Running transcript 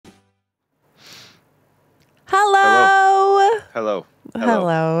Hello.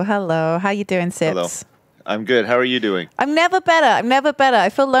 Hello. Hello. How you doing, Sips? Hello. I'm good. How are you doing? I'm never better. I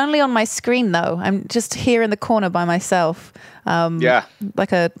feel lonely on my screen, though. I'm just here in the corner by myself. Yeah.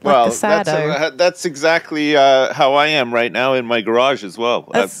 Like a sado. That's exactly how I am right now in my garage as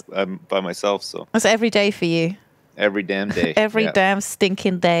well. I'm by myself, so. That's every day for you. Every damn day. Every damn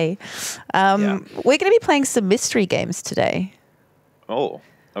stinking day. We're going to be playing some mystery games today. Oh,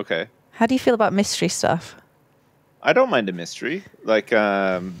 okay. How do you feel about mystery stuff? I don't mind a mystery. Like,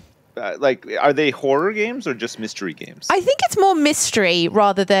 are they horror games or just mystery games? I think it's more mystery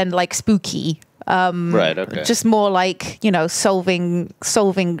rather than like spooky. Right, okay. Just more like, solving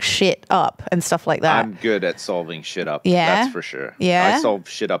shit up and stuff like that. I'm good at solving shit up. Yeah? That's for sure. Yeah? I solve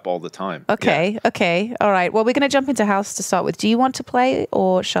shit up all the time. Okay, okay. All right. Well, we're going to jump into house to start with. Do you want to play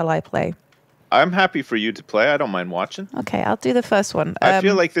or shall I play? I'm happy for you to play. I don't mind watching. Okay, I'll do the first one. I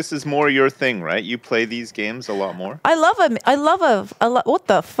feel like this is more your thing, right? You play these games a lot more. I love what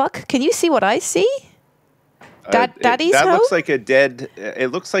the fuck? Can you see what I see? Daddy's That home? looks like a dead.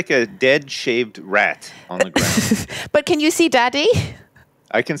 It looks like a dead shaved rat on the ground. But can you see Daddy?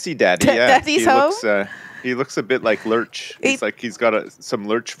 I can see Daddy. Yeah, Daddy's home. He looks a bit like Lurch. He's got some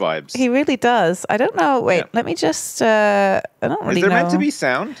Lurch vibes. He really does. I don't know. Wait, let me just. I don't really know. Is there meant to be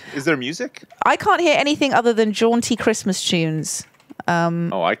sound? Is there music? I can't hear anything other than jaunty Christmas tunes.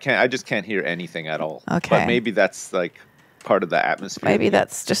 I can't. I just can't hear anything at all. Okay. But maybe that's like part of the atmosphere. Maybe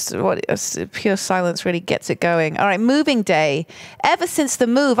that's just what pure silence really gets it going. All right, moving day. Ever since the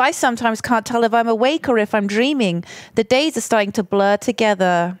move, I sometimes can't tell if I'm awake or if I'm dreaming. The days are starting to blur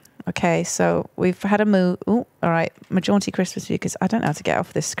together. Okay, so we've had a move. Ooh, all right, my jaunty Christmas view, because I don't know how to get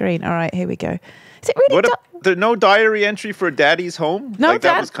off this screen. All right, here we go. Is it really? There's no diary entry for Daddy's home? No,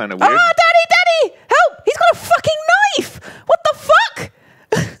 that was kind of weird. Oh, Daddy! Help! He's got a fucking knife! What the fuck?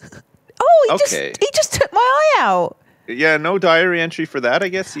 He just took my eye out. Yeah, no diary entry for that, I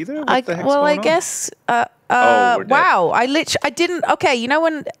guess, either? What the heck's going on? I guess... we're dead. Wow, I didn't... Okay,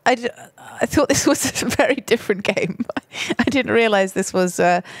 when I thought this was a very different game. I didn't realize this was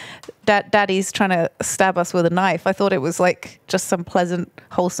Daddy's trying to stab us with a knife. I thought it was like just some pleasant,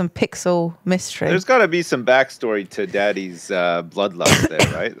 wholesome pixel mystery. There's got to be some backstory to Daddy's bloodlust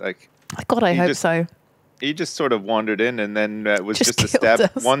there, right? Like, God, I hope so. He just sort of wandered in, and then was just a killed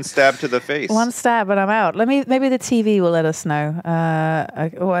stab, us. one stab to the face. One stab, and I'm out. Maybe the TV will let us know.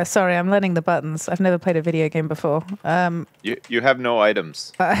 Sorry, I'm learning the buttons. I've never played a video game before. You have no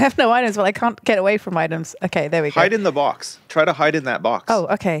items. I have no items, but I can't get away from items. Okay, there we go. Hide in the box. Try to hide in that box. Oh,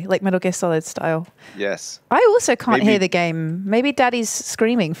 okay, like Metal Gear Solid style. Yes. I also can't hear the game. Maybe Daddy's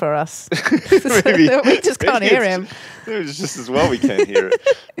screaming for us. Maybe we just can't hear him. It's just as well we can't hear it.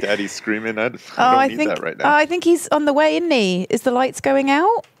 Daddy's screaming. I don't need that right now. I think he's on the way, isn't he? Is the lights going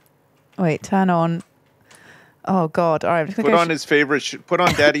out? Wait, turn on. Oh God! All right, put on his favorite. Put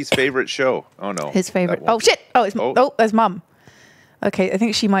on Daddy's favorite show. Oh no, his favorite. Oh shit! Oh, there's Mum. Okay, I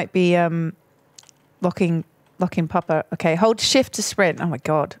think she might be locking Papa. Okay, hold Shift to sprint. Oh my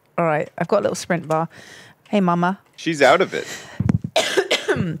God! All right, I've got a little sprint bar. Hey, Mama. She's out of it.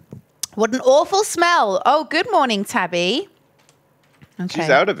 What an awful smell! Oh, good morning, Tabby. Okay. She's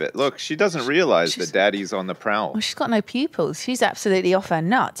out of it. Look, she doesn't realize that Daddy's on the prowl. Well, she's got no pupils. She's absolutely off her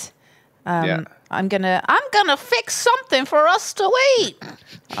nut. Yeah. I'm gonna fix something for us to eat.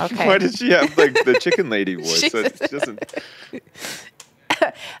 Okay. Why does she have like the chicken lady voice?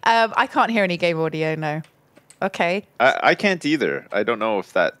 I can't hear any game audio. No. Okay. I can't either. I don't know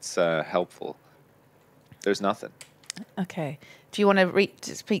if that's helpful. There's nothing. Okay. Do you want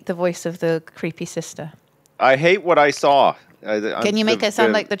to speak the voice of the creepy sister? I hate what I saw. Can you make her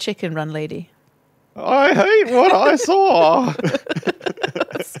sound like the chicken run lady? I hate what I saw.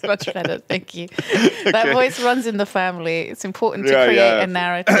 That's much better, thank you. That voice runs in the family. It's important to create a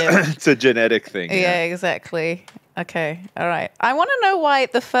narrative. It's a genetic thing. Yeah, exactly. Okay, all right. I want to know why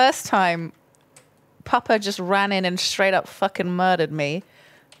the first time Papa just ran in and straight up fucking murdered me.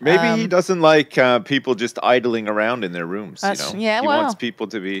 Maybe he doesn't like people just idling around in their rooms. Yeah, he wants people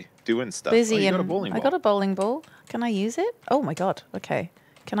to be doing stuff. Busy got a bowling ball. I got a bowling ball. Can I use it? Oh my God. Okay.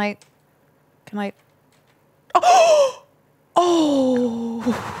 Can I? Oh!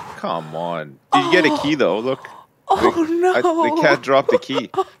 Come on. Did you get a key though? Look. Oh no! The cat dropped the key.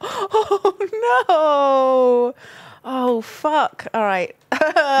 Oh no! Oh fuck! All right.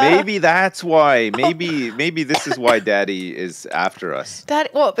 Maybe that's why. Maybe this is why Daddy is after us. Daddy,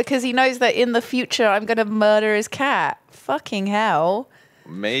 what? Because he knows that in the future I'm gonna murder his cat. Fucking hell.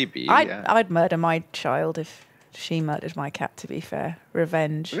 Maybe. I'd murder my child if she murdered my cat. To be fair,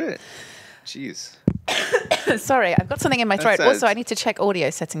 revenge. Really? Jeez. Sorry, I've got something in my throat. Also, I need to check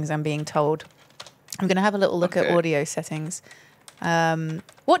audio settings. I'm being told. I'm going to have a little look at Okay. audio settings.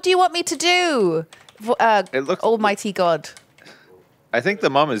 What do you want me to do? It looks- Almighty God. I think the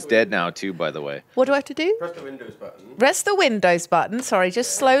mum is dead now too, by the way. What do I have to do? Press the Windows button. Press the Windows button. Sorry,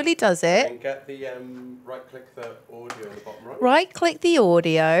 just slowly does it. And get the right-click the audio in the bottom right. Right-click the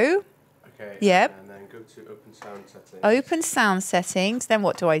audio. Okay. Yep. And then go to Open Sound Settings. Open sound settings. Then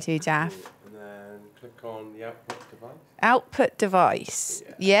what do I do, Daff? And then click on the output device. Output device.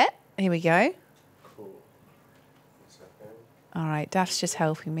 Yeah. Yeah. Here we go. Cool. 1 second. All right, Daff's just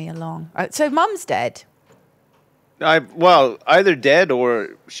helping me along. So Mum's dead. Well, either dead or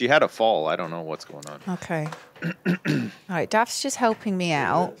she had a fall. I don't know what's going on. Okay. All right, Daff's just helping me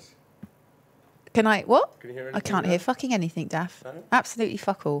out. Yes. Can I? What? Can you hear I anything can't now? hear fucking anything, Daff. No? Absolutely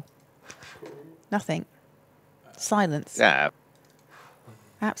fuck all. Nothing. Silence. Yeah,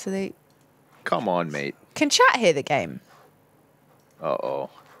 Absolute. come on, mate. Can chat hear the game? Uh-oh.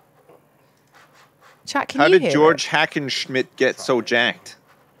 Chat, can How you did hear George it? Hackenschmidt get so jacked?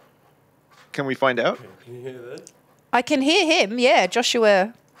 Can we find out? Okay, can you hear this? I can hear him. Yeah,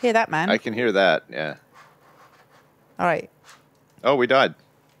 Joshua. Hear that, man. I can hear that, yeah. All right. Oh, we died.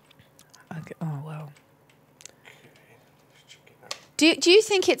 Okay. Oh well. Just check it out. Do you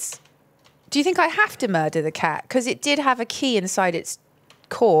think it's? Do you think I have to murder the cat because it did have a key inside its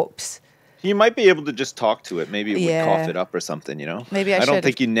corpse? You might be able to just talk to it. Maybe it Yeah. would cough it up or something, you know? Maybe I don't should've-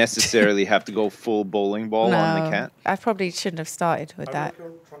 think you necessarily have to go full bowling ball on the cat. I probably shouldn't have started with that.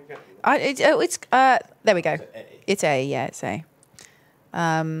 Try again. It's there we go. A. It's A, yeah, it's A.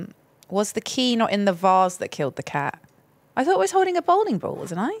 Was the key not in the vase that killed the cat? I thought it was holding a bowling ball,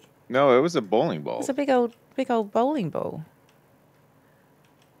 wasn't I? No, it was a bowling ball. It's a big old bowling ball.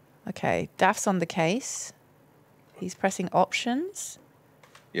 Okay, Daff's on the case. He's pressing options.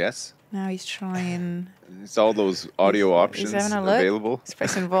 Yes. Now he's trying. It's all those audio options He's having a look. available. He's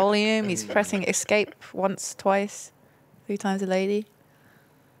pressing volume. He's pressing escape once, twice, 3 times a lady.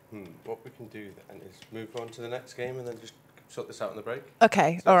 What we can do then is move on to the next game and then just sort this out in the break.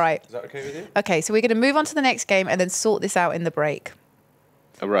 Okay, all right. Is that okay with you? Okay, so we're going to move on to the next game and then sort this out in the break.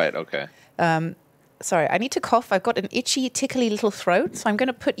 Oh, right, okay. Sorry, I need to cough. I've got an itchy, tickly little throat, so I'm going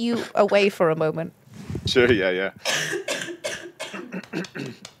to put you away for a moment. Sure, yeah.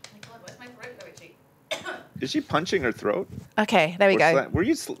 Is she punching her throat? Okay, there we Or go. were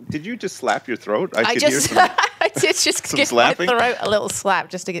you? Did you just slap your throat? I could just, hear some. I did just some give slapping? my throat a little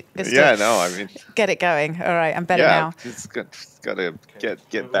slap just to Yeah, no, I mean, get it going. All right, I'm better yeah, now. it's got to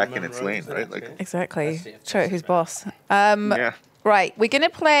get back in its lane, right? Like, Exactly. Let's see if Show it that's who's it. boss. yeah. Right, we're going to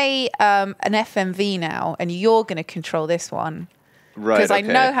play an FMV now, and you're going to control this one. Right. Because I okay.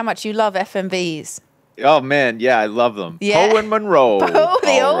 know how much you love FMVs. Oh man, yeah, I love them. Yeah. Poe and Munro. Oh,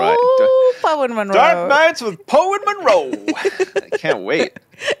 the All right. old Poe and Munro. Dark Nights with Poe and Munro. I can't wait.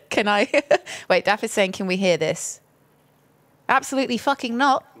 Can I? Wait, Daff is saying, can we hear this? Absolutely fucking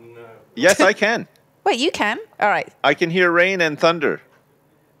not. No. Yes, I can. Wait, you can? All right. I can hear rain and thunder.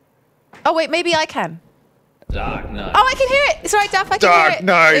 Oh, wait, maybe I can. Dark Knight. Oh, I can hear it. It's all right, Daff, I can Dark hear it.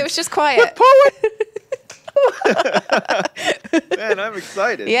 Knight. It was just quiet. Man, I'm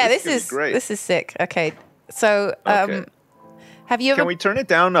excited. Yeah, this this is great. this is sick. Okay. So, Okay. have you ever Can we turn it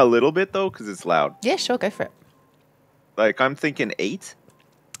down a little bit though, because it's loud? Yeah, sure, go for it. Like I'm thinking 8.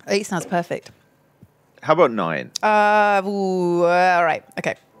 8 sounds perfect. How about 9? All right.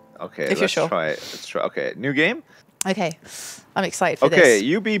 Okay. Okay, if you're let's sure. try it. Let's try. Okay, new game. Okay. I'm excited for Okay, this.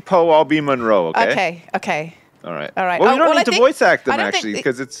 you be Poe, I'll be Munro. Okay. Okay. All right. All right. Well, Oh, you don't well, I need to think- voice act I them don't think actually, they-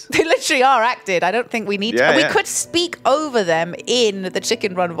 because it's. They literally are acted. I don't think we need Yeah, to. We yeah. could speak over them in the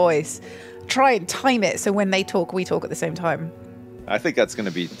chicken run voice. Try and time it so when they talk, we talk at the same time. I think that's going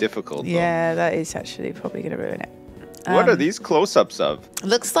to be difficult. though. Yeah, that is actually probably going to ruin it. What are these close-ups of?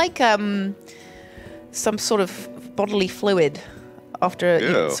 Looks like some sort of bodily fluid after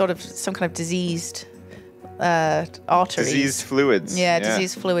Ew. sort of some kind of diseased arteries. Diseased fluids. Yeah,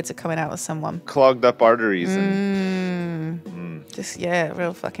 diseased fluids are coming out of someone. Clogged up arteries. And, Just, yeah,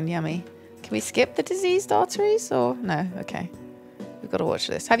 real fucking yummy. Can we skip the diseased arteries or no? Okay. We've got to watch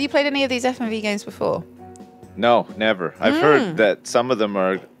this. Have you played any of these FMV games before? no, never. I've heard that some of them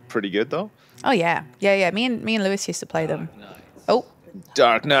are pretty good though. Oh, yeah. Yeah. Me and Lewis used to play them. Oh,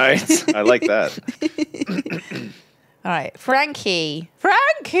 Dark Knights. I like that. all right. Frankie.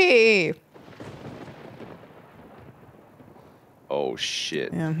 Oh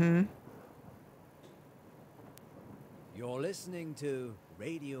shit. Mm-hmm. You're listening to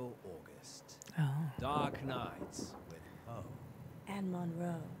Radio August. Oh. Dark Nights with Poe. And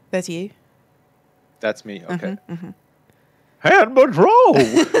Munro. There's you. That's me. Okay. Mm-hmm. And Munro.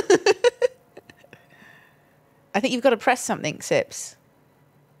 I think you've got to press something, Sips.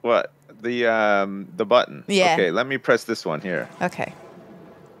 What? The button. Yeah. Okay, let me press this one here. Okay.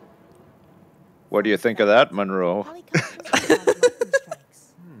 What do you think of that, Munro?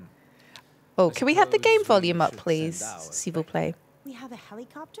 Oh, can we have the game suppose we volume up, should please? send ours, S'il vous plaît. We have a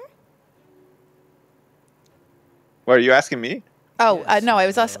helicopter? What, are you asking me? Oh, no, I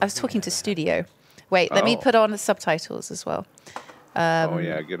was talking to Studio. Wait, let me Oh. put on the subtitles as well. Oh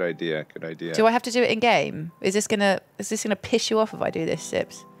yeah, good idea. Good idea. Do I have to do it in game? Is this gonna piss you off if I do this,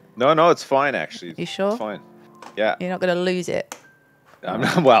 Sips? No, it's fine actually. You sure? It's fine. Yeah. You're not gonna lose it. I'm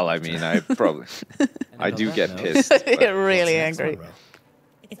not, well, I mean, I probably I do get pissed. You're really angry.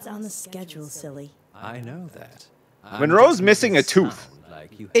 It's on the schedule, silly. I know that. Monroe's missing a tooth.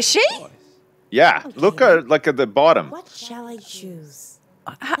 Like you Is she? Yeah, look at the bottom. What shall I choose?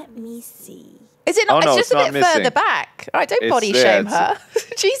 Let me see. Is it not? Oh, no, it's just it's a not bit further missing. back. All right, don't It's body there, shame her.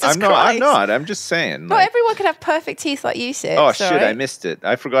 Jesus I'm Christ. not. I'm just saying. Not like- everyone can have perfect teeth like you, Sips. oh all shit, I right? missed it.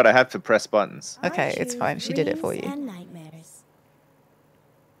 I forgot I had to press buttons. Okay, it's fine. She did it for Dreams you. And nightmares.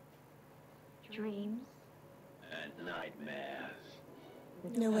 Dreams and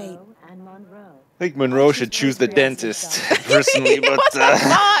nightmares. No, wait. and Munro. I think Monroe should choose the dentist personally, but What the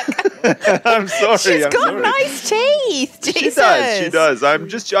fuck? I'm sorry. She's I'm got sorry. nice teeth. She Jesus. does. She does.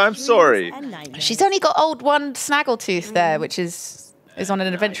 I'm sorry. Dreams and nightmares. She's only got old one snaggle tooth there, which is on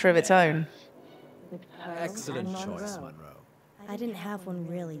an adventure of its own. With Poe Excellent and choice, Munro. Munro. I didn't have one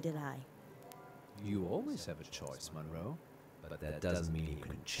really, did I? You always have a choice, Munro. But that doesn't mean you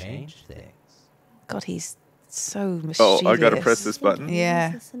can change things. God, he's so mischievous. Oh, I gotta press this button. Think Yeah.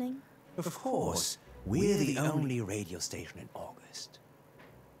 anyone's listening? Of course, we're the only radio station in August.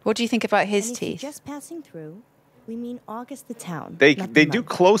 What do you think about his And if you're teeth? just passing through, we mean August the town. They not they the do month.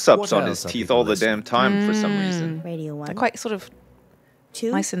 close-ups What on else his are teeth people all the listening damn time for some reason. Radio They're 1, quite sort of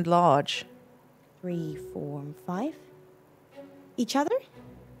 2, nice and large. 3, 4, and 5. Each other?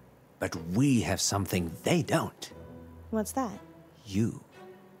 But we have something they don't. What's that? You.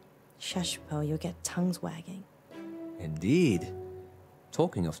 Shush, Poe, you'll get tongues wagging. Indeed.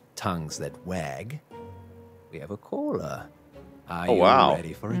 Talking of tongues that wag, we have a caller. Are Oh, you wow.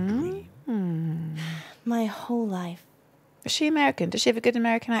 ready for a dream? My whole life. Is she American? Does she have a good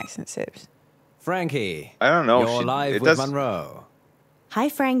American accent, Sips? Frankie. I don't know. You're live it with does. Monroe. Hi,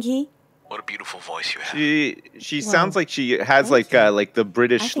 Frankie. What a beautiful voice you have. She Well, sounds like she has thank you. like the I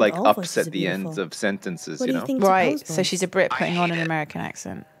British think like all ups voices at are the ends beautiful. of sentences. What do You you know. think? Right. Poe's So she's a Brit I putting on hate an it. American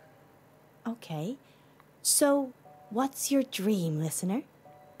accent. Okay. So, what's your dream, listener?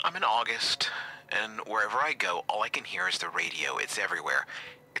 I'm in August, and wherever I go, all I can hear is the radio. It's everywhere.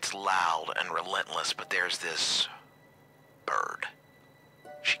 It's loud and relentless, but there's this bird.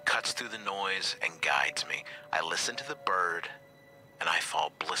 She cuts through the noise and guides me. I listen to the bird, and I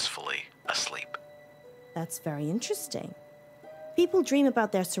fall blissfully asleep. That's very interesting. People dream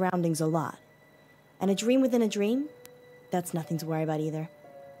about their surroundings a lot. And a dream within a dream? That's nothing to worry about either.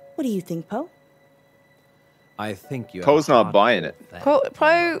 What do you think, Poe? I think you. Poe's have a not buying heart it. for that, Poe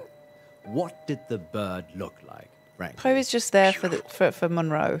Monroe. What did the bird look like, Frankie? Poe is just there for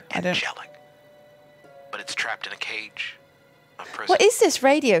Munro. I don't. Angelic. But it's trapped in a cage. A prison. What is this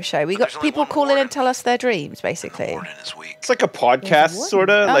radio show? We But got there's only people one call in and warden. tell us their dreams, And the basically. warden is weak. It's like a podcast, warden. sort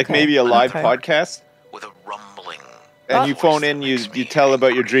of like Okay, maybe a live okay. podcast. With a rumbling. And you voice phone that in, you makes me tell about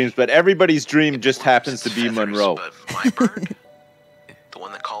your angry. dreams, but everybody's dream It just works happens to its be feathers, Monroe. But my bird, the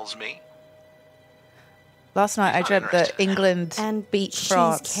one that calls me, Last night I Not dreamt that interested in that. England And beat she's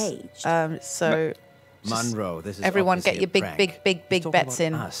France. caged. So Monroe, this is everyone get obviously your a big, prank. big, big, big Talking bets about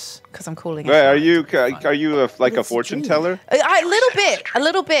in us. because I'm calling Wait, it. are you like a it's a fortune dream. teller? A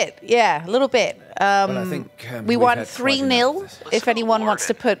little bit, yeah, a little bit. Well, I think, We we've won had quite 3-0. enough of this. listen If to the anyone wants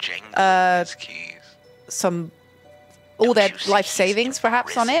to warden put jingling his keys. some all Don't their you see life he's savings in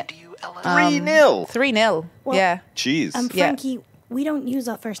perhaps on prison, it. do you, Ellen? 3-0. 3-0. Well- Yeah. Jeez. Yeah. Frankie, we don't use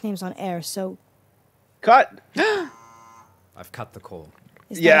our first names on air, so Cut. I've cut the call.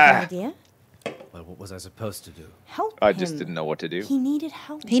 is Yeah. that a good idea? Well, what was I supposed to do? Help I him. just didn't know what to do. He needed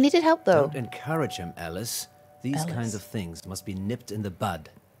help. He needed help though. Don't encourage him, Alice. These Alice. kinds of things must be nipped in the bud.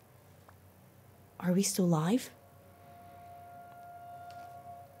 Are we still live?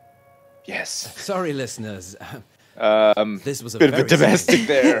 Yes. Sorry, listeners. This was a bit of a very domestic serious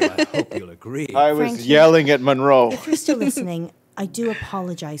there. call. I hope you'll agree. I was Frankie. yelling at Monroe. If you're still listening, I do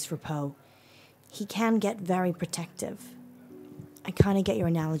apologize for Poe. He can get very protective. I kind of get your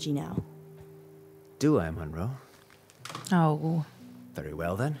analogy now. Do I, Monroe? Oh. Very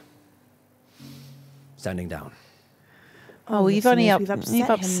well, then. Standing down. Oh, you've only listeners, you've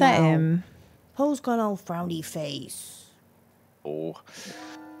upset now. him. Poe's got all frowny face. Oh.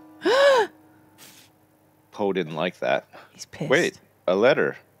 Poe didn't like that. He's pissed. Wait, a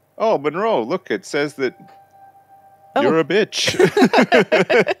letter. Oh, Munro, look, it says that Oh. you're a bitch.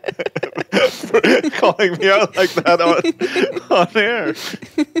 For calling me out like that on air.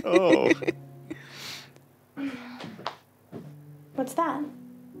 Oh. What's that?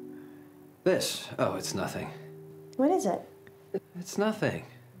 This? Oh, it's nothing. What is it? It's nothing.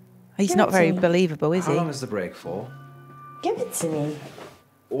 He's Give not it very to me. believable, is How he? long is the break for? Give it to me.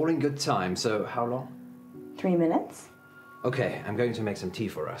 All in good time, so how long? 3 minutes? Okay, I'm going to make some tea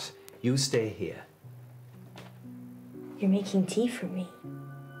for us. You stay here. You're making tea for me.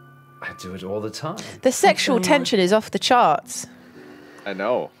 I do it all the time. The sexual What's going on? tension is off the charts. I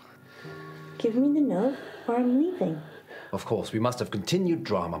know. Give me the note or I'm leaving. Of course, we must have continued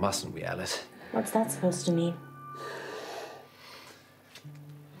drama, mustn't we, Alice? What's that supposed to mean?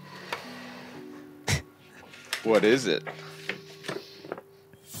 What is it?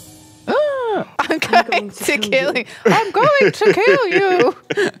 I'm going to kill you. I'm going to kill you.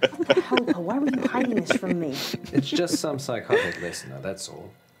 What the hell, Poe? Why were you hiding this from me? It's just some psychotic listener, that's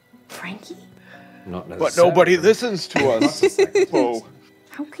all. Frankie? Not But necessarily. nobody listens to us. Oh.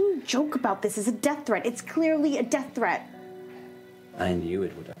 How can you joke about this as a death threat? It's clearly a death threat. I knew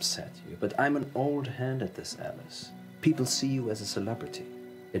it would upset you, but I'm an old hand at this, Alice. People see you as a celebrity.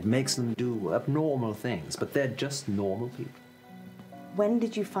 It makes them do abnormal things, but they're just normal people. When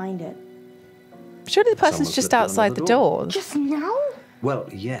did you find it? Surely the person's Someone just slipped it under outside the the door. door. Just now? Well,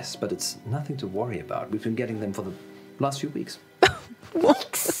 yes, but it's nothing to worry about. We've been getting them for the last few weeks.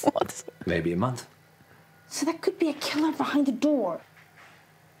 Weeks? What? Maybe a month. So that could be a killer behind the door.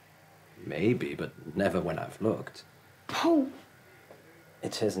 Maybe, but never when I've looked. Poe,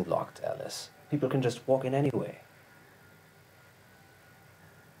 It isn't locked, Alice. People can just walk in anyway.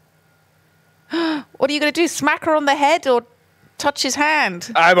 What are you going to do? Smack her on the head or touch his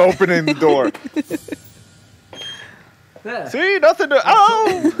hand? I'm opening the door. There. See, nothing to.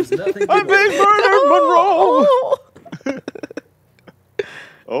 Oh! There's nothing to I'm worry being murdered, Munro! Oh.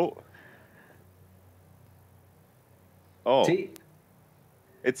 Oh. Oh. Tea?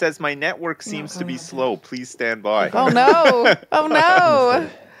 It says my network seems to be slow. Please stand by. Oh no! Oh no!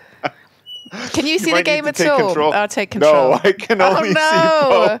 Can you see the might need game to at take all? control. I'll take control. No, I can only see no.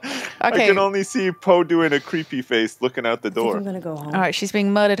 Poe. Okay. I can only see Poe doing a creepy face looking out the I think door. I'm gonna go home. All right, she's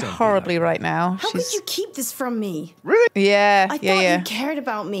being murdered horribly right now. How She's could you keep this from me? Really? yeah, I thought yeah. you cared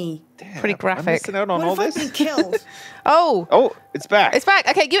about me. Pretty I'm graphic. missing out on What all if I've this. been killed? Oh, Oh, it's back. it's back.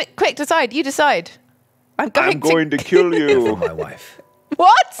 Okay, give it quick. Decide. You decide. I'm going to kill For you. my wife.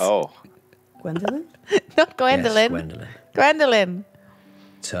 What? Oh. Gwendolyn? Not Gwendolyn. Yes, Gwendolyn. Gwendolyn.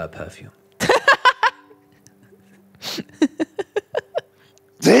 It's her perfume.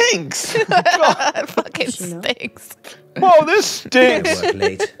 Thanks. That fucking She know? stinks. Oh, this I stinks. work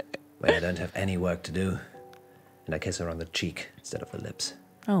late, when I don't have any work to do, and I kiss her on the cheek instead of the lips.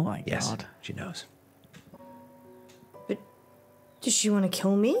 Oh my Yes, god. she knows. But does she want to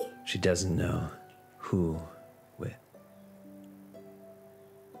kill me? She doesn't know who with.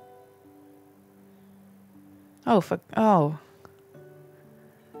 Oh.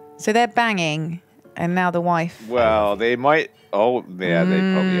 So they're banging, and now the wife. Well, they might. Oh, yeah, they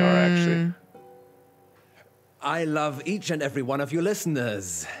probably are actually. I love each and every one of you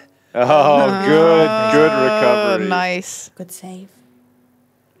listeners. Oh, good Oh, recovery. nice. Good save.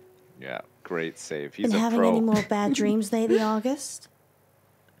 Yeah, great save. He's Been a having pro. any more bad dreams lately, August?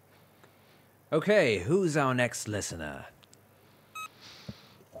 Okay, who's our next listener?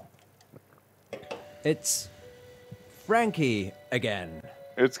 It's Frankie again.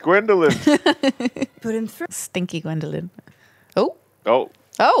 It's Gwendolyn. Put him through. Stinky Gwendolyn. Oh. Oh,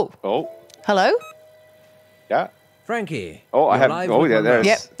 Oh. Hello. yeah. Frankie. Oh, I you're have. live Oh, with yeah, Munro. there's.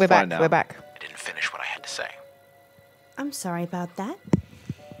 Yep. We're it's back. fine now. We're back. I didn't finish what I had to say. I'm sorry about that.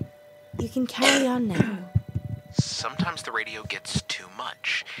 You can carry on now. Sometimes the radio gets too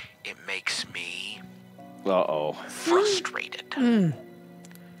much. It makes me Uh-oh. frustrated.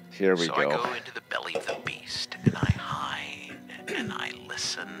 Here we So I go. go into the belly of the beast, and I hide, and I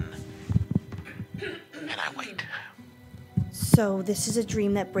listen, and I wait. So this is a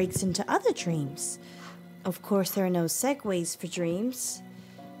dream that breaks into other dreams. Of course, there are no segues for dreams.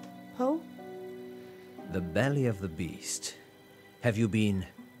 Poe? The belly of the beast. Have you been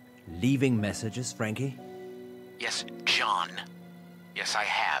leaving messages, Frankie? Yes, John. Yes, I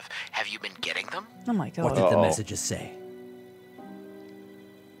have. Have you been getting them? Oh my What god. did the Uh-oh. messages say?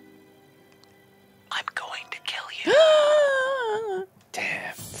 I'm going to kill you.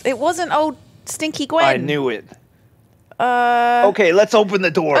 Damn. It wasn't old Stinky Gwen. I knew it. Uh. Okay, let's open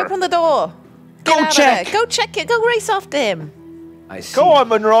the door. Open the door. Go Get out of check. there. Go check it. Go race after him. I Go on,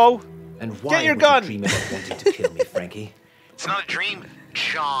 Munro. And why your would gun. you dream about wanting to kill me, Frankie? It's not a dream.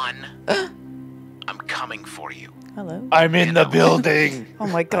 John, I'm coming for you. Hello. I'm in the building. Oh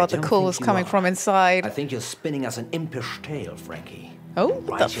my god, the don't call think was you coming are. from I inside. think you're spinning us an impish tale, Frankie. Oh, You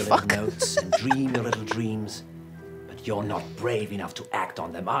what write the your fuck? little notes and dream your little dreams. But you're not brave enough to act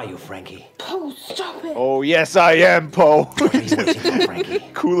on them, are you, Frankie? Oh, stop it. Oh, yes, I am, Poe. What are you waiting for, Frankie?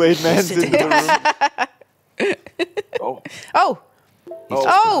 Kool-Aid Man's in the room. Oh, Oh! He's just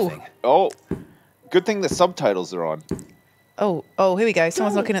Oh! bluffing. oh. Good thing the subtitles are on. Oh, here we go.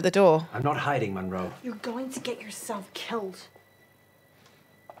 Someone's knocking at the door. I'm not hiding, Munro. You're going to get yourself killed.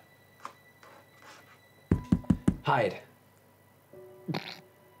 Hide.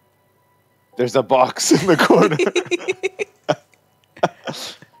 There's a box in the corner.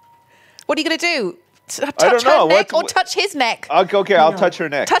 What are you going to do? Touch don't her know. neck or What- touch his neck? Okay, I'll No. touch her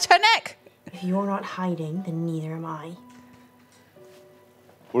neck. Touch her neck! If you're not hiding, then neither am I.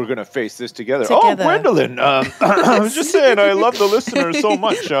 We're gonna face this together. Together. Oh, Gwendolyn. I was just saying, I love the listener so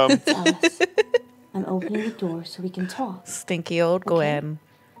much. Alice, I'm opening the door so we can talk. Stinky old Gwen.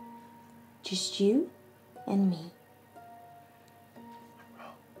 Just you and me.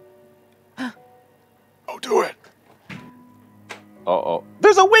 Oh, do it. Uh-oh.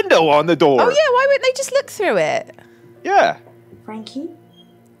 There's a window on the door. Oh, yeah, why wouldn't they just look through it? Yeah. Frankie?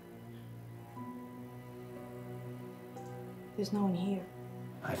 There's no one here.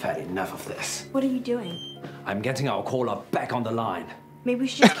 I've had enough of this. What are you doing? I'm getting our caller back on the line. Maybe we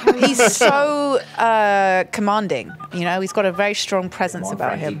should just carry on. He's so commanding, you know? He's got a very strong presence Come on,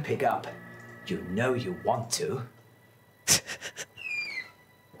 about Frankie, him. pick up. You know you want to.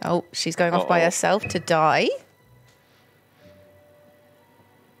 Oh, she's going off by herself to die.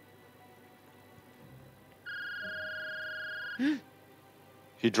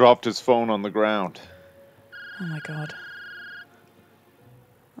 He dropped his phone on the ground. Oh my god.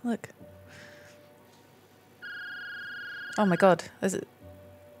 Look. Oh my god. There's a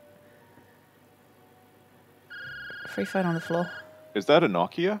free phone on the floor. Is that a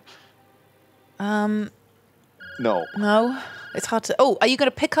Nokia? No. No. It's hard to. Oh, are you going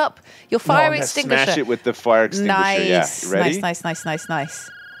to pick up your fire I'm gonna extinguisher? smash it with the fire extinguisher. Nice. Yeah. You ready? Nice.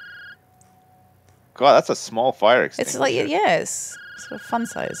 God, that's a small fire extinguisher. It's like, yeah, it's sort of fun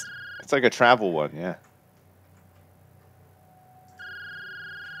sized. It's like a travel one, yeah.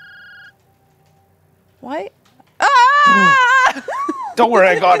 Why? Ah! Don't worry,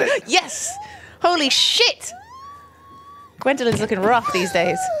 I got it. Yes! Holy shit! Gwendolyn's looking rough these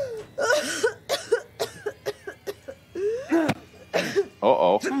days.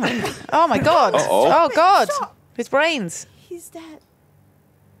 Uh-oh. Oh my god. Uh-oh. Oh god. His brains. He's dead.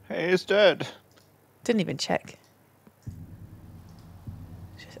 Hey, he's dead. Didn't even check.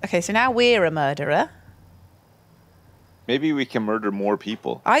 Okay, so now we're a murderer. Maybe we can murder more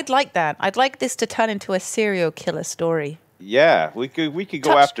people. I'd like that. I'd like this to turn into a serial killer story. Yeah, we could go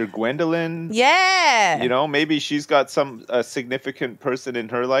Touch- after Gwendolyn. Yeah! You know, maybe she's got some significant person in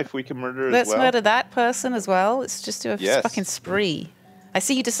her life we can murder as Let's well. murder that person as well. Let's just do a Yes. fucking spree. I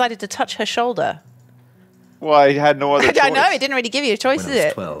see you decided to touch her shoulder. Well, I had no other choice. I know, it didn't really give you a choice, When did I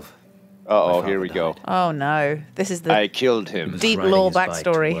was it? 12, Uh-oh, my here we father go. died. Oh no. This is the. I killed He him. was Deep riding lore his bike to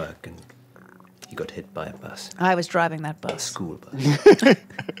backstory. work and he got hit by a bus. I was driving that A bus. school bus.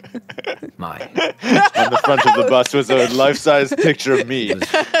 Mine. On the front of the bus was a life-size picture of me,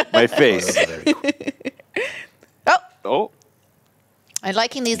 my face. Very quick. Oh! Oh, I'm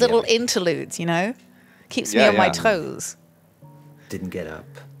liking these little interludes, you know? Keeps me Yeah, on my yeah. toes. Didn't get up.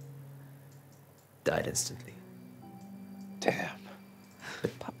 Died instantly. damn.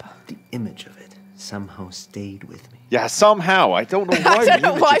 Papa. The image of it somehow stayed with me. Yeah, somehow. I don't know why don't the know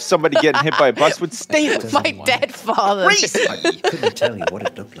image why. of somebody getting hit by a bus would stay with My me. dead father. I couldn't tell you what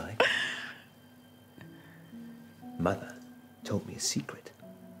it looked like. Mother told me a secret.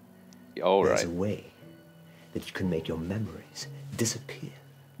 All There's right. a way that you can make your memories disappear.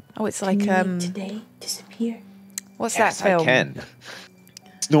 Oh, it's Can like, you make today disappear? what's Yes, that film? I can.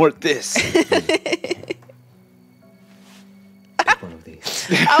 Snort this. Take one of these.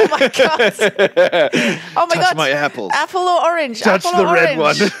 Oh my god. Oh my Touch god. my apples. Apple or orange? Touch Apple the or red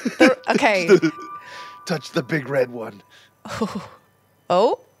orange? one. Okay. Touch the big red one.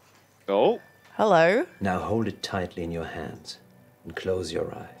 Oh, Oh, hello. Now hold it tightly in your hands and close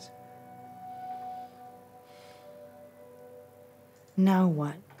your eyes. Now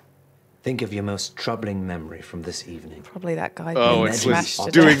what? Think of your most troubling memory from this evening. Probably that guy oh, being it smashed was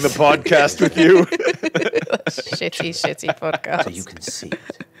to doing death. the podcast with you. shitty podcast. So you can see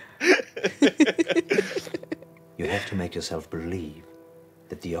it. You have to make yourself believe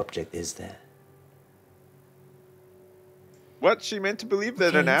that the object is there. What? She meant to believe that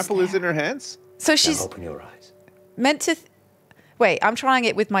Okay, an it's apple is there. in her hands? So Now she's open your eyes. meant to. Wait, I'm trying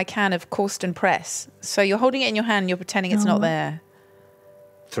it with my can of Corsten Press. So you're holding it in your hand and you're pretending it's not there.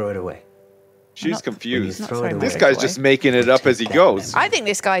 Throw it away. She's not- confused. not throwing This it guy's away. just making it up as he goes. I think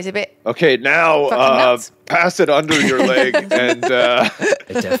this guy's a bit... Okay, now Fucking nuts. pass it under your leg and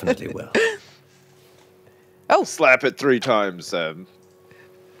It definitely will. Oh, slap it 3 times.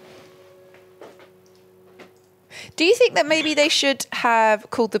 do you think that maybe they should have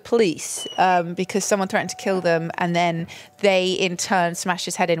called the police because someone threatened to kill them and then they in turn smashed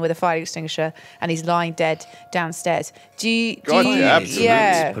his head in with a fire extinguisher and he's lying dead downstairs? Do you absolutely.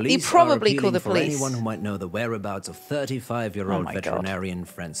 Yeah, Police he probably are called the appealing for police. anyone who might know the whereabouts of 35-year-old Oh my God. veterinarian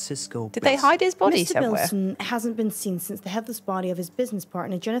Francisco. Did they hide his body Mr. somewhere? Bilson hasn't been seen since the headless body of his business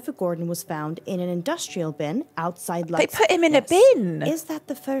partner, Jennifer Gordon, was found in an industrial bin outside They Lutz. put him in a Yes. bin. Is that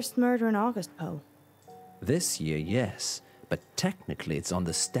the first murder in August, Poe? This year, yes, but technically it's on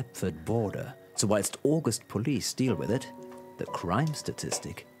the Stepford border. So whilst August police deal with it, the crime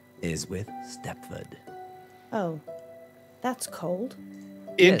statistic is with Stepford. Oh, that's cold.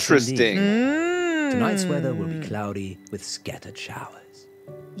 Interesting. Tonight's weather will be cloudy with scattered showers.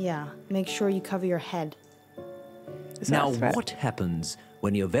 Yeah, make sure you cover your head. Is that Now, a threat? what happens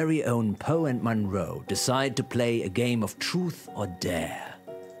when your very own Poe and Munro decide to play a game of truth or dare?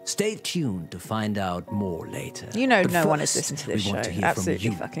 Stay tuned to find out more later. You know But no one has first, listened to this we want show. to hear Absolutely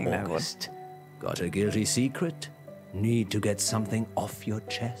from you, fucking no one. August. Got a guilty secret? Need to get something off your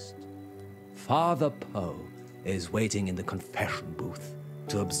chest? Father Poe is waiting in the confession booth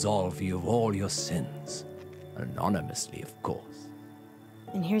to absolve you of all your sins. Anonymously, of course.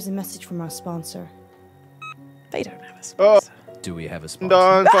 And here's a message from our sponsor. They don't have a Oh, sponsor. Do we have a sponsor?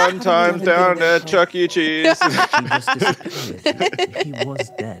 done fun times down at Chuck E. Cheese. He just disappeared. He was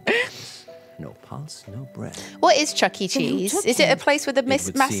dead. No pulse, no breath. What is Chuck E. Then who Cheese? took Is it a him? place with a It would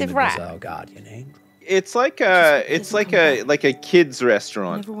seem massive it rat? was our guardian angel. It's like a kids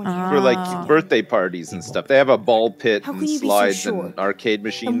restaurant Everyone here. for like birthday parties and stuff. They have a ball pit How and can you be so slides sure? and arcade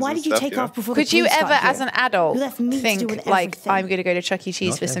machines. And why did you stuff, take know? off before the Could you police ever, got as here? an adult, You left me to do think with like everything. I'm going to go to Chuck E. Cheese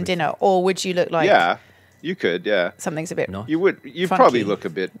Not for some everything. dinner, or would you look like Yeah, you could. Yeah, something's a bit No. you would. You Funky. probably look a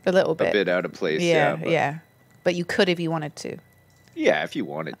little bit, out of place. yeah, but- yeah. But you could if you wanted to. Yeah, if you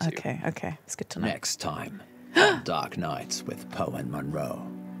wanted to. Okay, it's good to know. Next time on Dark Nights with Poe and Munro.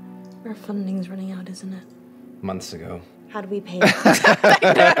 Our funding's running out, isn't it? Months ago. How do we pay?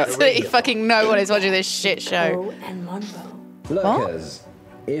 Absolutely fucking no one is watching this shit show. Poe and Munro. Lurkers,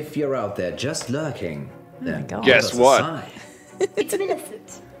 if you're out there just lurking, then God. give Guess us a what? sign. It's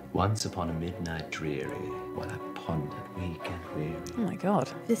Millicent. Once upon a midnight dreary, while I pondered weak and weary. Oh my god.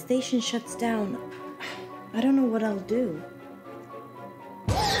 If the station shuts down, I don't know what I'll do.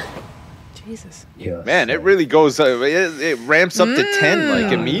 Jesus. Man, it really goes. It ramps up to 10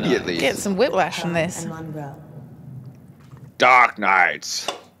 like immediately. Get some whiplash from this. And Munro. Dark Nights.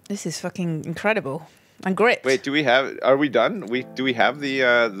 This is fucking incredible. And gripped. Wait, do we have? Are we done? Do we have the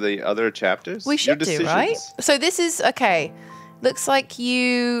other chapters? We Your should do, right? decisions? So this is okay. Looks like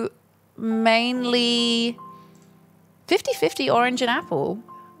you mainly 50-50 orange and apple.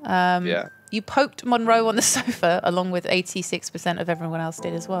 Yeah. You poked Munro on the sofa along with 86% of everyone else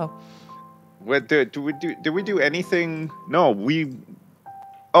did as well. What did we do anything? No, we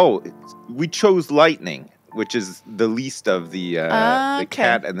chose lightning, which is the least of the Okay.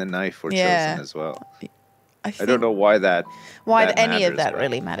 cat and the knife were Yeah. chosen as well. I don't know why that. why that any of matters, that but-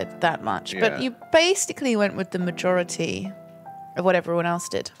 really mattered that much. But Yeah. you basically went with the majority of what everyone else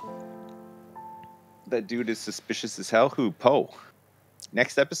did. That dude is suspicious as hell. Who? Poe.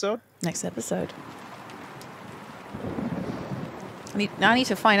 Next episode? Next episode. I need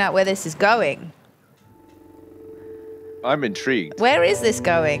to find out where this is going. I'm intrigued. Where is this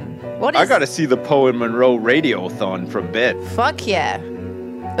going? What is... I gotta see the Poe and Munro radiothon from bed. Fuck yeah.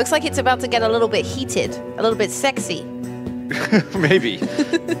 Looks like it's about to get a little bit heated, a little bit sexy. Maybe.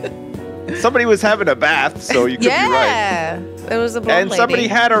 Somebody was having a bath, so you could be right. Yeah. There was a blonde And somebody lady.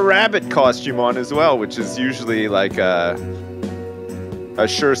 had a rabbit costume on as well, which is usually like a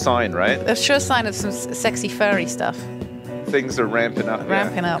sure sign, right? A sure sign of some sexy furry stuff. Things are ramping up.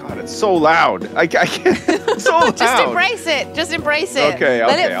 Ramping up. God, it's so loud. I can't. It's so loud. Just embrace it. Just embrace it. Okay,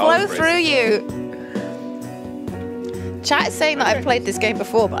 Let okay, it I'll flow embrace through it. you. Chat is saying that I've played this game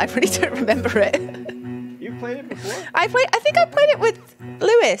before, but I really don't remember it. You played it before? I think I played it with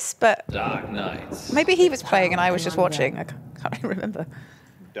Lewis, but Dark Nights. maybe he was playing and I was just watching. I can't really remember.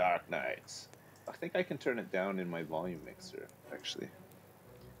 Dark Nights. I think I can turn it down in my volume mixer, actually.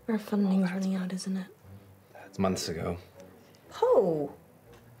 Our funding's running out, isn't it? Months ago. Poe,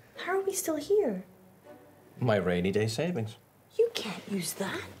 how are we still here? My rainy day savings. You can't use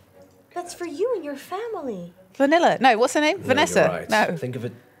that. That's for you and your family. Vanilla. No, what's her name? No, Vanessa. you're right. No. Think of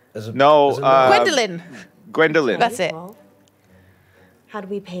it as a No, as a noun. Gwendolyn. Gwendolyn. That's it. Well, how do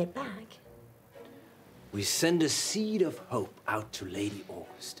we pay it back? We send a seed of hope out to Lady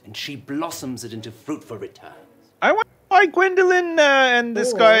August, and she blossoms it into fruitful returns. I wonder why Gwendolyn and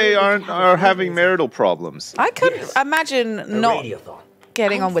this Or guy we are could have a having fundraiser. marital problems. I couldn't Yes. imagine A not radiothon.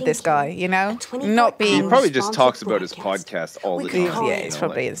 getting I'm on with this guy, thinking you know? a 24 Not He being... hour probably just sponsored talks about his broadcast. podcast all We the could time. call Yeah, it it's you know,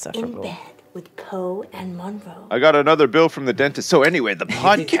 probably like, In insufferable. Bed with Poe and Munro. I got another bill from the dentist. So anyway, the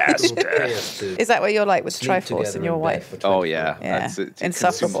podcast. Is that what you're like with Sleep Triforce together and your in bed wife? for Oh 24 yeah, hours. Yeah. that's it.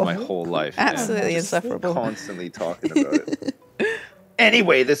 Insufferable. My whole life. yeah. Absolutely Yeah. insufferable. Constantly talking about it.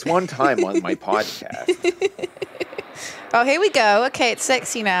 Anyway, this one time on my podcast. Oh, here we go. Okay, it's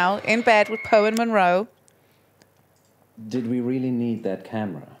sexy now. In bed with Poe and Monroe. Did we really need that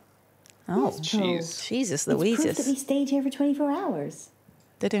camera? Oh, Jeez. Jesus It's proof that we Louises. stayed here for 24 hours.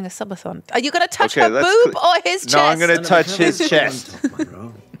 They're doing a subathon. Are you going to touch Okay, her let's boob cl- or his chest? No, I'm gonna touch his chest.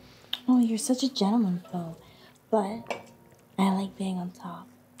 Oh, you're such a gentleman, Poe. But I like being on top.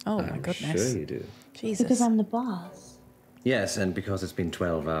 Oh, my I'm goodness. sure you do. Jesus. Because I'm the boss. Yes, and because it's been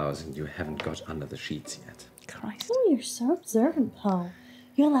 12 hours and you haven't got under the sheets yet. Christ. Oh, you're so observant, Poe.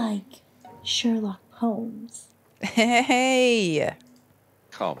 You're like Sherlock Holmes. Hey.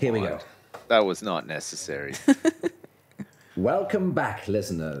 Come Here we on. go. That was not necessary. Welcome back,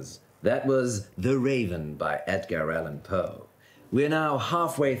 listeners. That was The Raven by Edgar Allan Poe. We're now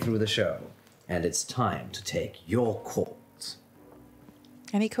halfway through the show, and it's time to take your calls.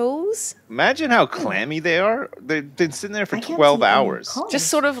 Any calls? Imagine how clammy they are. They've been sitting there for I can't 12 see any hours. calls. Just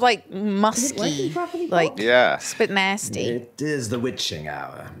sort of like Is it working musky. properly, Like, Paul? Yeah. it's a bit nasty. It is the witching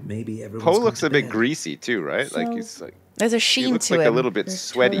hour. Maybe everyone's Poe gone looks to a bit bed. greasy too, right? Like So- he's like There's a he sheen looks to like him. a little bit There's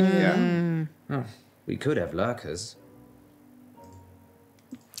sweaty. totally- Yeah. Oh, we could have lurkers.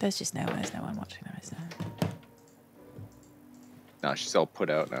 There's no one watching them, is there? No, she's all put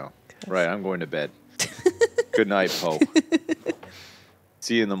out now. Right, I'm going to bed. Good night, Poe.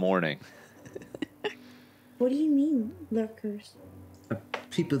 See you in the morning. What do you mean, lurkers?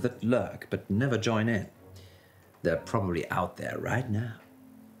 People that lurk but never join in. They're probably out there right now.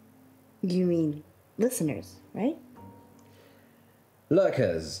 You mean listeners, right?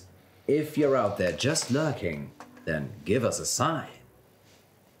 Lurkers, if you're out there just lurking, then give us a sign.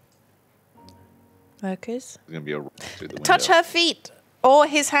 Lurkers. There's gonna be a roll through the window. Touch her feet or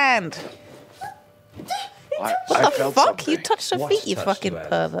his hand. I What the felt fuck? something. You touched her What feet, you touched fucking you, Alice?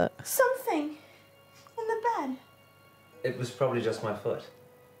 pervert. Something in the bed. It was probably just my foot.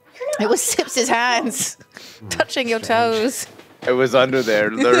 It was Sips's hands touching your toes. It was under there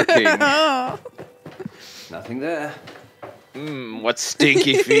lurking. Nothing there. What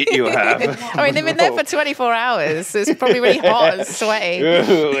stinky feet you have. I mean, they've been there for 24 hours, so it's probably really hot and sweaty.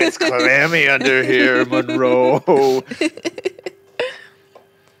 Ooh, it's clammy under here, Monroe.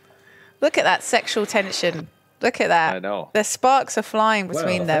 Look at that sexual tension. Look at that. I know. The sparks are flying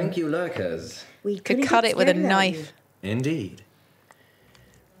between Well, them. thank you, lurkers. We Could couldn't cut get it with a scared about you. knife. Indeed.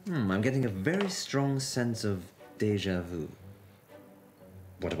 I'm getting a very strong sense of deja vu.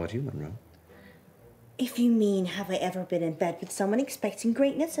 What about you, Munro? If you mean, have I ever been in bed with someone expecting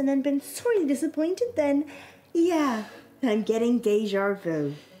greatness and then been sorely disappointed, then yeah, I'm getting deja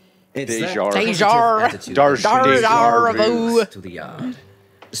vu. It's Deja. that positive Deja. attitude Dar- that Dar- brings Deja vu. to the yard.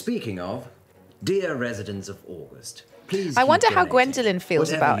 Speaking of, dear residents of August, please. I keep wonder how donating Gwendolyn feels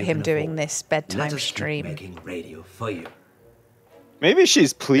whatever about you him can doing afford. this Let bedtime us keep stream. making radio for you. Maybe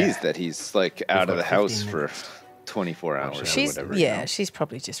she's pleased that he's like out of got the house 15 for minutes. 24 hours or She's whatever. you know? she's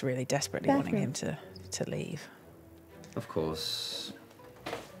probably just really desperately wanting him to leave. Of course.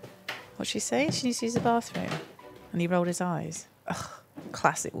 What'd she say? She needs to use the bathroom. And he rolled his eyes. Ugh,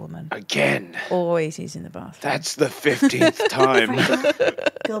 classic woman. Again. Always using the bathroom. That's the 15th time.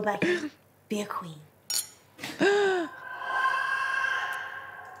 Go back, be a queen.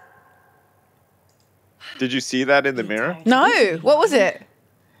 Did you see that in the mirror? No, what was it?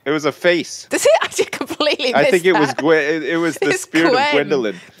 It was a face. Does it? I just completely I missed think it was that. it was the It's spirit Gwen. of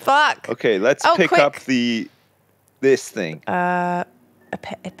Gwendolyn. Fuck. Okay, let's Oh, pick quick. up this thing. A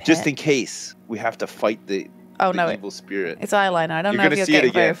pet. Just in case we have to fight the no, evil spirit. it's eyeliner. I don't You're know if gonna you're see it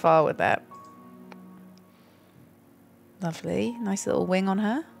getting very again. far with that. Lovely. Nice little wing on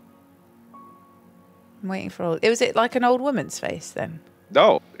her. I'm waiting for it was it like an old woman's face then?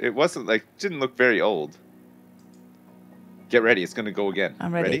 No, it wasn't like didn't look very old. Get ready, it's gonna go again.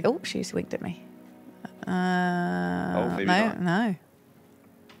 I'm ready. Oh, she's winked at me. maybe no, not. no.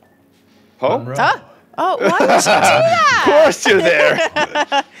 Poe? Oh, why would you do that? Of course you're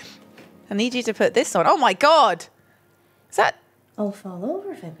there. I need you to put this on. Oh my god. Is that I'll fall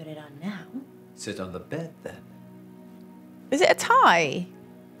over if I put it on now. Sit on the bed then. Is it a tie?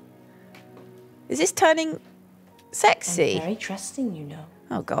 Is this turning sexy? I'm very trusting, you know.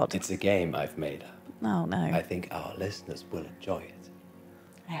 Oh, God. It's a game I've made up. Oh, no. I think our listeners will enjoy it.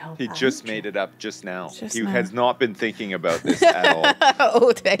 I hope He just made it up just now. Just He now. has not been thinking about this at all.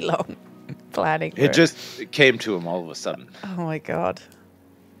 All day long. Planning. It just came to him all of a sudden. Oh, my God.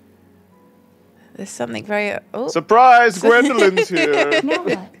 There's something very... Oh. Surprise! Gwendolyn's here. Now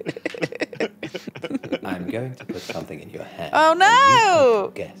what? I'm going to put something in your hand. Oh, and you no!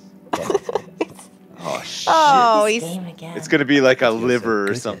 have to guess what it is. Oh, shit. Oh, This he's... game again. It's going to be like a You're so liver or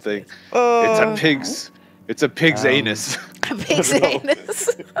good at something. it. It's a pig's anus. A pig's anus.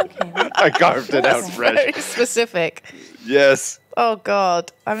 Okay, what? I carved it out Very fresh. specific. Yes. Oh,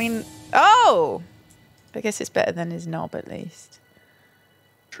 God. I mean... Oh! I guess it's better than his knob, at least.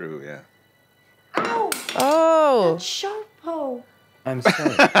 True, yeah. Ow! Oh! That's sharp, Poe. I'm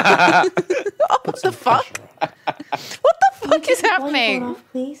sorry. What the fuck? What the fuck is Blindfold happening? off,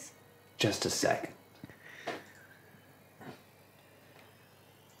 please. Just a second.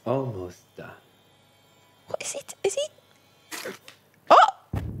 Almost done. What is it? Is he... Oh!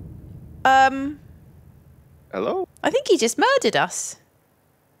 Hello? I think he just murdered us.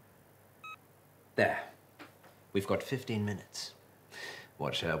 There. We've got 15 minutes.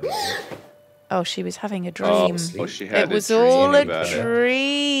 What shall we do? Oh, she was having a Oh, dream. she had It was a dream all a about it.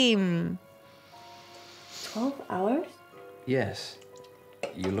 dream. 12 hours? Yes.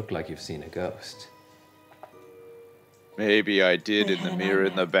 You look like you've seen a ghost. Maybe I did I in the had a mirror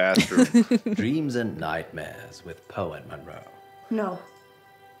in the nightmare. bathroom. Dreams and nightmares with Poe and Munro. No.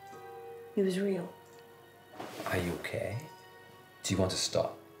 It was real. Are you okay? Do you want to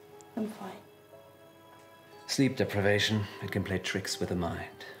stop? I'm fine. Sleep deprivation, it can play tricks with the mind.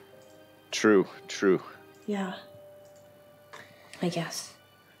 True, true. Yeah. I guess.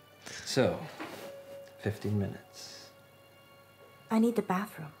 So, 15 minutes. I need the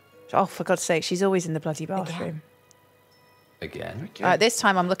bathroom. Oh, for God's sake, she's always in the bloody bathroom. Again? This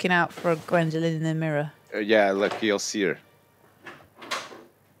time I'm looking out for Gwendolyn in the mirror. Yeah, look, you'll see her.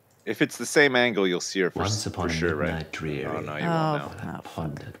 If it's the same angle, you'll see her for, Once upon for a sure, midnight right? dreary. Oh, no, you Oh, won't know. I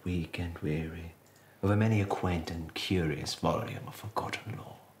pondered weak and weary over many a quaint and curious volume of forgotten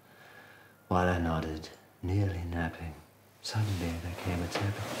lore. While I nodded, nearly napping, suddenly there came a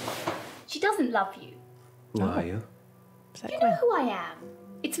tap. She doesn't love you. Who are you? Is that You know Gwen? who I am.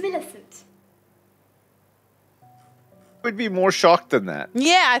 It's Millicent. Would be more shocked than that.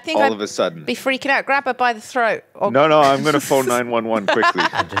 Yeah, I think All I'd of a sudden. be freaking out. Grab her by the throat. Or No, I'm going to phone 911 quickly.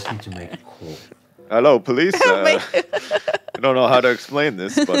 I just need to make a call. Hello, police. I don't know how to explain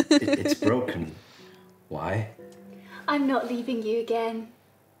this, but It's broken. Why? I'm not leaving you again.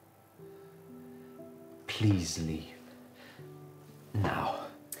 Please leave. Now.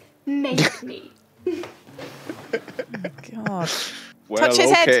 Make me. God. well, Touch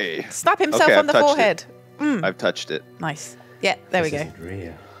his okay. head. Slap himself Okay, on I've the touched forehead. I've touched it. Nice. Yeah, there we This go. isn't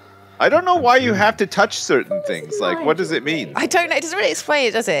real. I don't know why you have to touch certain things. Like, what does it mean? I don't know. It doesn't really explain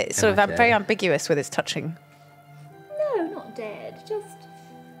it, does it? It's sort Am I of very dead? ambiguous with its touching. No, not dead. Just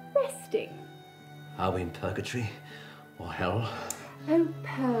resting. Are we in purgatory? Or hell? Oh,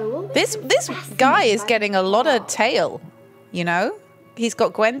 Poe. all This is guy is fascinating getting a lot of tail, you know? He's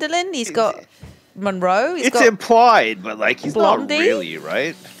got Gwendolyn, he's got Munro, he's It's got... implied, but like he's Blondie? not really,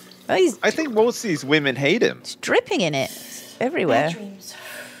 right? Oh, he's I think most of these women hate him. dripping in it. It's everywhere. Bad dreams.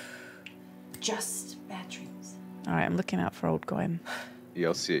 Just bad dreams. All right, I'm looking out for old Gwen.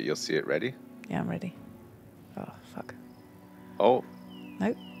 You'll see it. You'll see it. Ready? Yeah, I'm ready. Oh, fuck. Oh,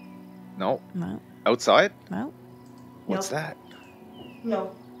 Nope, no. no, Outside? no. What's that?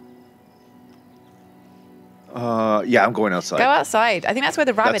 No. Yeah, I'm going outside. Go outside. I think that's where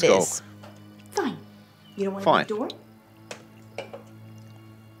the rabbit Let's go. is. Fine. You don't want Fine. to the door?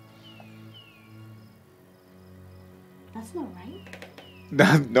 That's not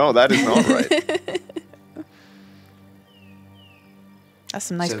right. No, that is not right. That's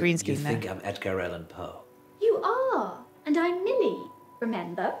some nice So green you screen there. think I'm Edgar Allan Poe? You are. And I'm Millie.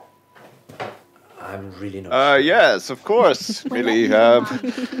 Remember? I'm really not sure. Yes, of course, Well, Millie.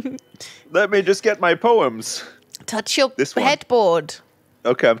 let me Let me just get my poems. Touch your This one. headboard.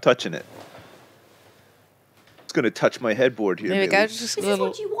 Okay, I'm touching it. It's gonna touch my headboard here. There we go. Millie. Just This a is little...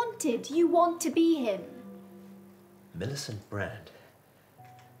 what you wanted. You want to be him. Millicent Brand.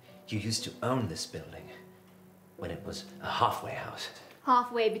 You used to own this building when it was a halfway house.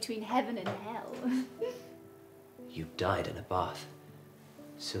 Halfway between heaven and hell. You died in a bath.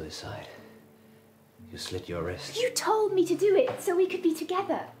 Suicide. You slit your wrist. You told me to do it so we could be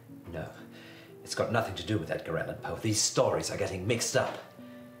together. No. It's got nothing to do with Edgar Allan Poe. These stories are getting mixed up.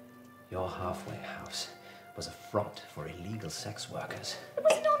 Your halfway house was a front for illegal sex workers. It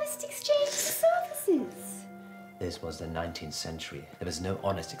was an honest exchange of services. This was the 19th century. There was no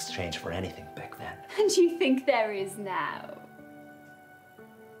honest exchange for anything back then. And you think there is now?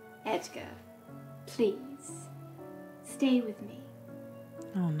 Edgar, please, stay with me.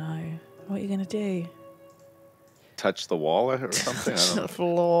 Oh no. What are you going to do? Touch the wall or something? I don't The know.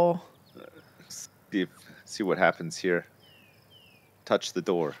 floor. See what happens here. Touch the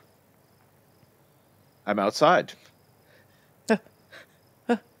door. I'm outside.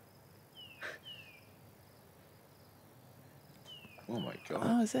 Oh my god.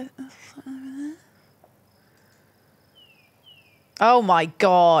 Oh, is it? Oh my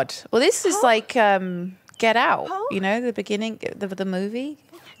god. Well, this is like Get Out. You know, the beginning of the movie.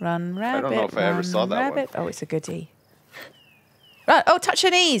 Run, rabbit. don't know if I ever run, saw that one. rabbit. Oh, it's a goodie. Right. Oh, touch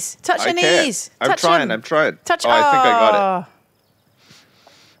your knees. Touch your can't. knees. I'm Touch trying. them. I'm trying. Touch. Oh, I think I got it. Oh.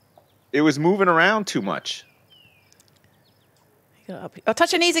 It was moving around too much. You got it up. Oh,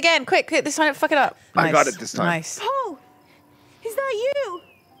 touch your knees again. Quick. This time, fuck it up. I Nice. got it this time. Nice. Oh, is that you?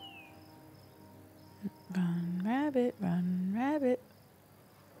 Run, rabbit. Run, rabbit.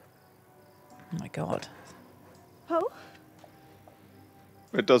 Oh my god. Poe?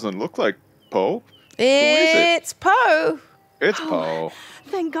 It doesn't look like Poe. Who is it? It's Poe. It's Poe.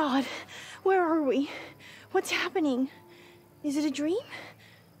 Thank God. Where are we? What's happening? Is it a dream?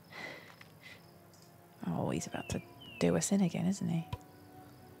 Oh, he's about to do us in again, isn't he?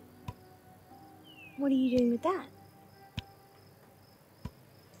 What are you doing with that?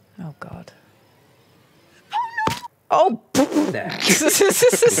 Oh god. Oh, There. We've got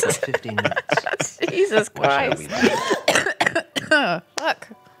 15 minutes. Jesus What shall Christ. we do? Fuck.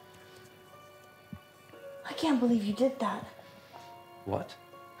 I can't believe you did that. What?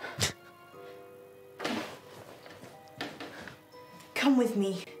 Come with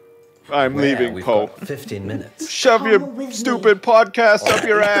me. I'm Where? leaving, We've Poe. got 15 minutes. Shove Come your with me. stupid podcast up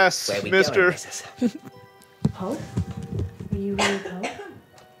your ass, Where are we mister. going, missus? Poe? Are you really Poe?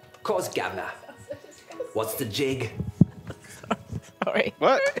 Of course, Governor. What's the jig? Sorry.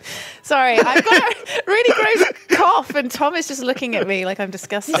 What? Sorry, I've got a really gross cough, and Tom is just looking at me like I'm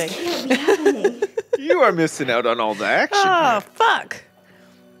disgusting. Can't be happening. You are missing out on all the action. Oh, here. fuck.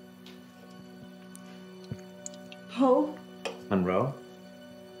 Poe? Munro?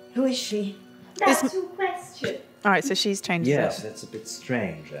 Who is she? That's your question. All right, so she's changed Yes, it. that's a bit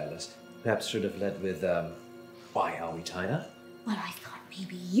strange, Alice. Perhaps should have led with, why are we tied up? Well, I thought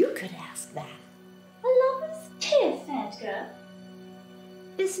maybe you could ask that. A lover's tiff, Edgar.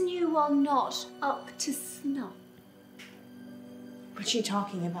 Is new one not up to snuff? What's she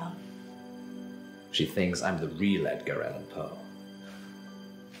talking about? She thinks I'm the real Edgar Allan Poe.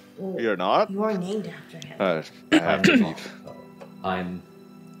 You're not? You are named after him. I have to I'm leave. not Poe. I'm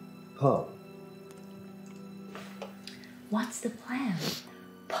Poe. What's the plan,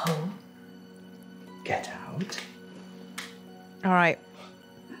 Poe? Get out. All right.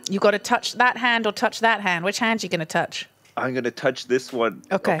 You got to touch that hand or touch that hand. Which hand are you going to touch? I'm going to touch this one.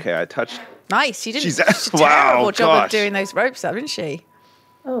 Okay. Okay, I touched. Nice. You didn't. She's- She's a wow, terrible job of gosh. doing those ropes up, didn't she?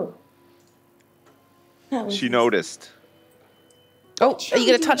 Oh. That was She noticed. Oh, are you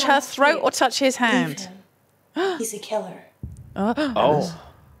going to touch her throat or touch his Leave hand? him. He's a killer. Oh.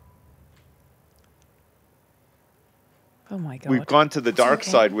 Oh my god. We've gone to the dark okay.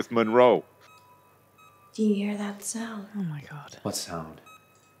 side with Munro. Do you hear that sound? Oh my god. What sound?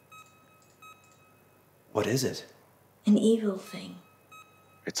 What is it? An evil thing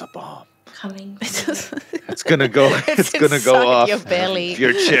It's a bomb. coming. It's gonna go. It's gonna inside go off. your belly. If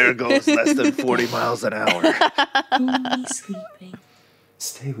your chair goes less than 40 miles an hour. Only sleeping.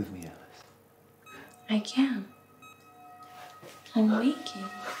 Stay with me, Alice. I can. I'm waking.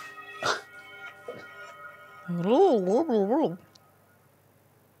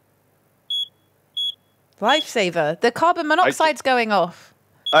 Lifesaver. The carbon monoxide's going off.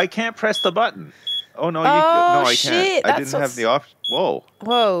 I can't press the button. Oh no! Oh, no, I shit, can't. I that's didn't have what's- the option. Whoa,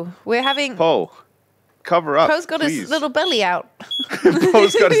 Whoa. We're having... Poe, cover up. Poe's got please. his little belly out.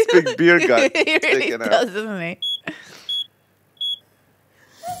 Poe's got his big beer gut He really sticking does, out. doesn't he?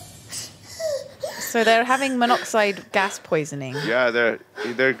 So they're having monoxide gas poisoning. Yeah,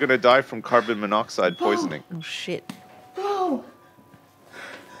 they're gonna die from carbon monoxide poisoning. Oh, shit. Whoa!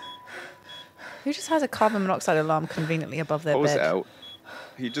 Who just has a carbon monoxide alarm conveniently above their Poe's bed? out.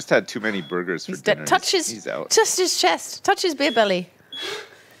 He just had too many burgers for He's dinner. dead. Touch his... He's out. Touch his chest. Touch his beer belly.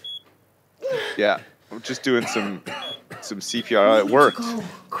 Yeah, I'm just doing some CPR. It worked. Go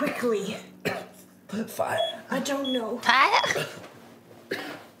quickly. Fire. I don't know.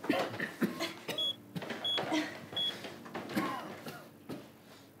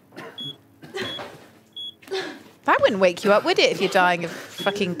 wouldn't wake you up, would it, if you're dying of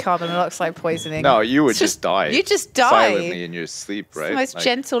fucking carbon monoxide poisoning? No, you would It's just die. You just die. Silently in your sleep, right? It's the most Like,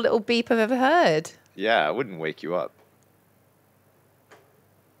 gentle little beep I've ever heard. Yeah, I wouldn't wake you up.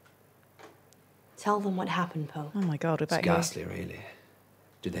 Tell them what happened, Poe. Oh my God, we're It's back here. ghastly, really.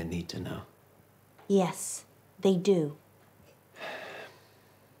 Do they need to know? Yes, they do.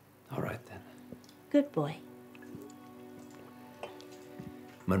 All right, then. Good boy.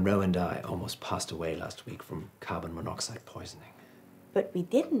 Munro and I almost passed away last week from carbon monoxide poisoning. But we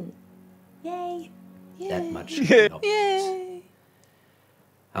didn't. Yay. That much can be obvious. Yay.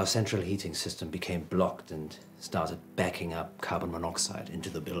 Our central heating system became blocked and started backing up carbon monoxide into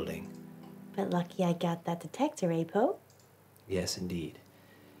the building. But lucky I got that detector, eh, Poe? Yes, indeed.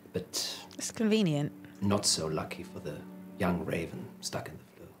 But It's convenient. not so lucky for the young raven stuck in the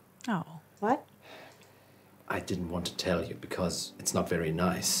flue. Oh. What? I didn't want to tell you because it's not very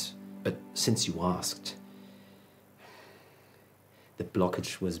nice. But since you asked, the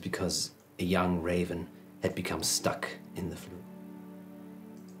blockage was because a young raven had become stuck in the flue.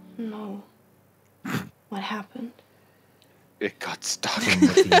 No. What happened? It got stuck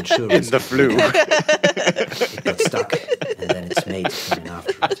But the insurance in the flue. It got stuck, and then its mate came in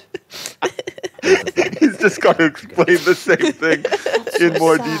after it. Both of them. He's just got to explain the same thing in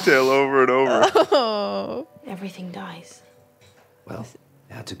more sad. detail over and over. Oh. Everything dies. Well,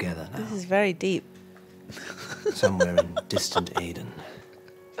 they are together now, This is very deep. somewhere in distant Aden.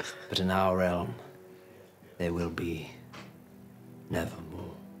 But in our realm, they will be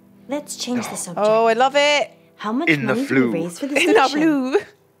nevermore. Let's change the subject. Oh, I love it. How much In the money did flue. we raise for the In the station? blue.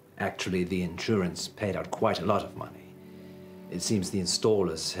 Actually, the insurance paid out quite a lot of money. It seems the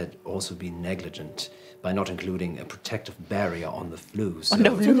installers had also been negligent by not including a protective barrier on the flue. So On the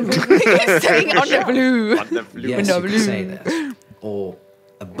blue. You're saying on the blue. On the flue. yes, On you the could say blue. that. Or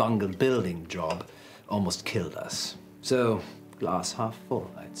a bungled building job almost killed us. So, glass half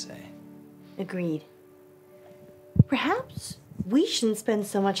full, I'd say. Agreed. Perhaps we shouldn't spend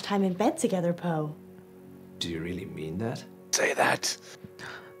so much time in bed together, Poe. Do you really mean that? Say that.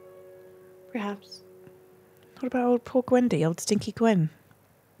 Perhaps. What about old poor Gwendy, old stinky Gwen?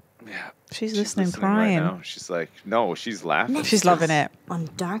 Yeah. She's listening, right crying. now. She's like, no, she's laughing. She's loving it. On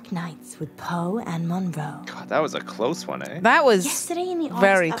Dark Nights with Poe and Munro. God, that was a close one, eh? That was Yesterday in the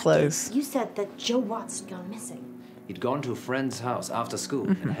very August update, close. You said that Joe Watson gone missing. He'd gone to a friend's house after school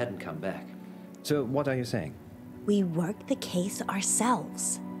and hadn't come back. So, what are you saying? We worked the case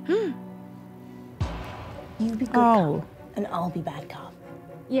ourselves. You be good Oh. cop, and I'll be bad cop.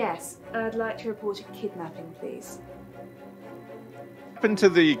 Yes, I'd like to report a kidnapping, please. What happened to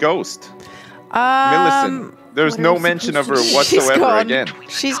the ghost? Um, Millicent. There's what are no we mention of her supposed She's whatsoever gone. again.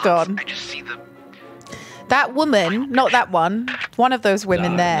 She's gone. I just see the That woman, not that one of those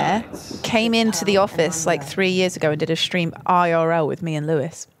women Dark there, Nights. came into the Poe office and like Munro. 3 years ago and did a stream IRL with me and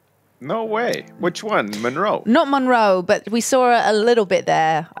Lewis. No way. Which one? Monroe. Not Munro, but we saw her a little bit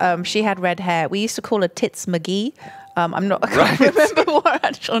there. She had red hair. We used to call her Tits McGee. I can't remember what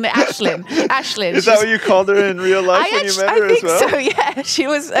actually. Ashlyn. Ashlyn. Is that what you called her in real life when you met her I as think well? so. Yeah, she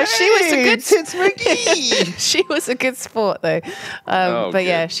was a good. Tits McGee. She was a good sport though. Oh, but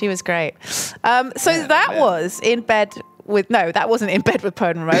yeah, good. she was great. That was in bed with that wasn't in bed with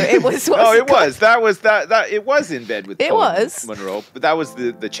Poe and Monroe. It was. No, it was. That was it was in bed with It Poe was. Monroe, but that was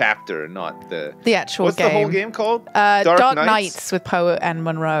the chapter, not the actual What's game. the whole game called? Dark Nights with Poe and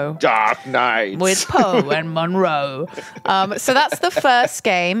Monroe. Dark Nights. With Poe and Monroe. So that's the first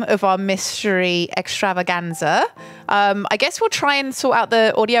game of our mystery extravaganza. I guess we'll try and sort out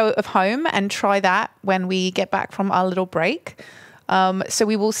the audio of home and try that when we get back from our little break. So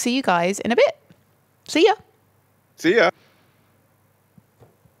we will see you guys in a bit. See ya. See ya.